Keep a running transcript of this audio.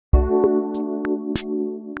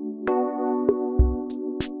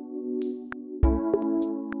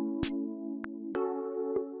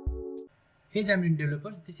Hey Xamarin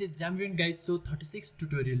developers, this is Xamarin guys. So 36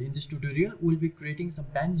 tutorial. In this tutorial, we'll be creating some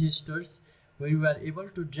pan gestures where we are able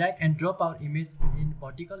to drag and drop our image in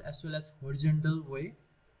vertical as well as horizontal way.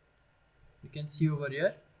 You can see over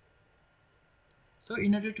here. So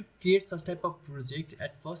in order to create such type of project,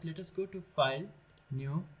 at first let us go to File,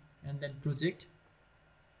 New, and then Project.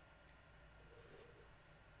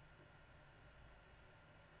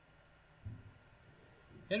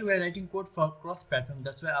 Here we are writing code for cross-platform.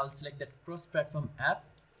 That's why I'll select that cross-platform app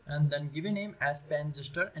and then give a name as pan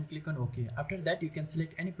gesture and click on OK. After that, you can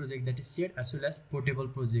select any project that is shared as well as portable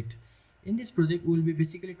project. In this project, we will be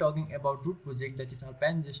basically talking about root project, that is our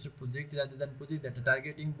pan gesture project, rather than project that are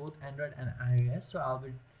targeting both Android and iOS. So I'll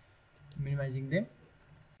be minimizing them.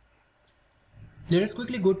 Let us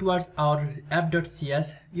quickly go towards our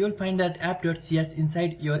app.cs. You will find that app.cs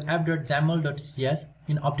inside your app.xaml.cs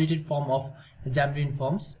in updated form of Xamarin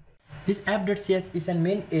Forms. This app.cs is a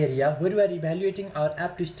main area where we are evaluating our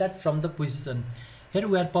app to start from the position. Here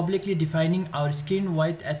we are publicly defining our screen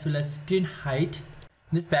width as well as screen height.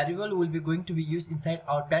 This variable will be going to be used inside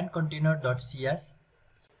our pan container.cs.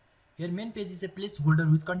 Here main page is a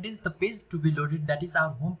placeholder which contains the page to be loaded, that is our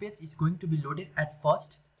home page is going to be loaded at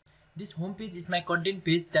first. This home page is my content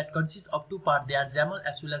page that consists of two parts. They are XAML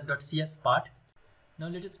as well as .cs part. Now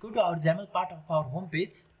let us go to our XAML part of our home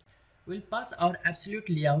page. We'll pass our absolute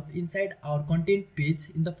layout inside our content page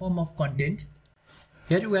in the form of content.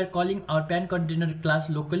 Here we are calling our pan container class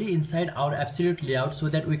locally inside our absolute layout so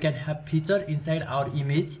that we can have feature inside our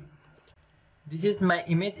image. This is my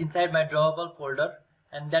image inside my drawable folder,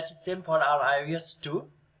 and that's same for our iOS too.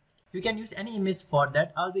 You can use any image for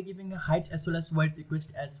that. I'll be giving a height as well as width request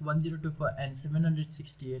as 1024 and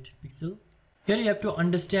 768 pixel. Here you have to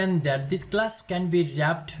understand that this class can be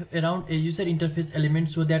wrapped around a user interface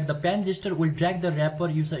element so that the pan gesture will drag the wrapper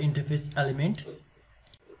user interface element.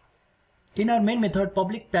 In our main method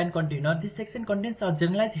public pan container, this section contains our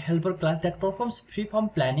generalized helper class that performs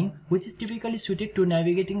freeform planning, which is typically suited to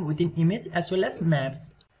navigating within image as well as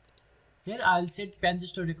maps. Here I'll set pan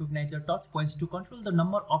gesture recognizer touch points to control the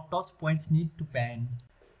number of touch points need to pan.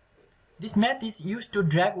 This method is used to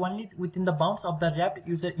drag only within the bounds of the wrapped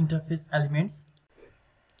user interface elements.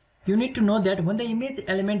 You need to know that when the image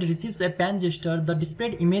element receives a pan gesture, the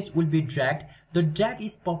displayed image will be dragged. The drag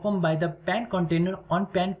is performed by the pan container on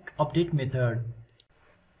pan update method.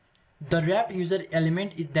 The wrapped user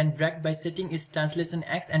element is then dragged by setting its translation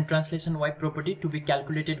X and translation Y property to be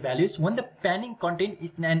calculated values. When the panning content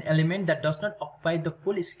is an element that does not occupy the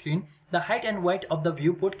full screen, the height and width of the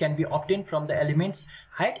viewport can be obtained from the element's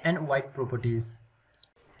height and width properties.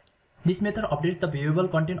 This method updates the viewable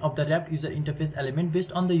content of the wrapped user interface element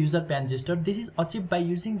based on the user pan gesture. This is achieved by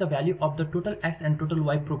using the value of the total X and total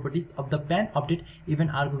Y properties of the pan update event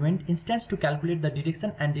argument instance to calculate the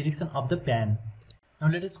direction and direction of the pan. Now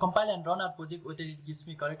let us compile and run our project whether it gives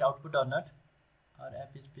me correct output or not. Our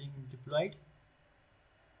app is being deployed.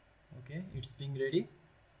 Okay, it's being ready.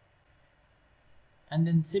 And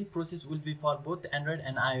then same process will be for both Android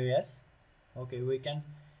and iOS. Okay, we can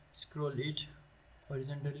scroll it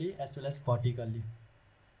horizontally as well as vertically.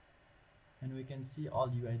 And we can see all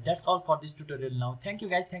UI. That's all for this tutorial now. Thank you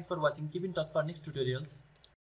guys. Thanks for watching. Keep in touch for next tutorials.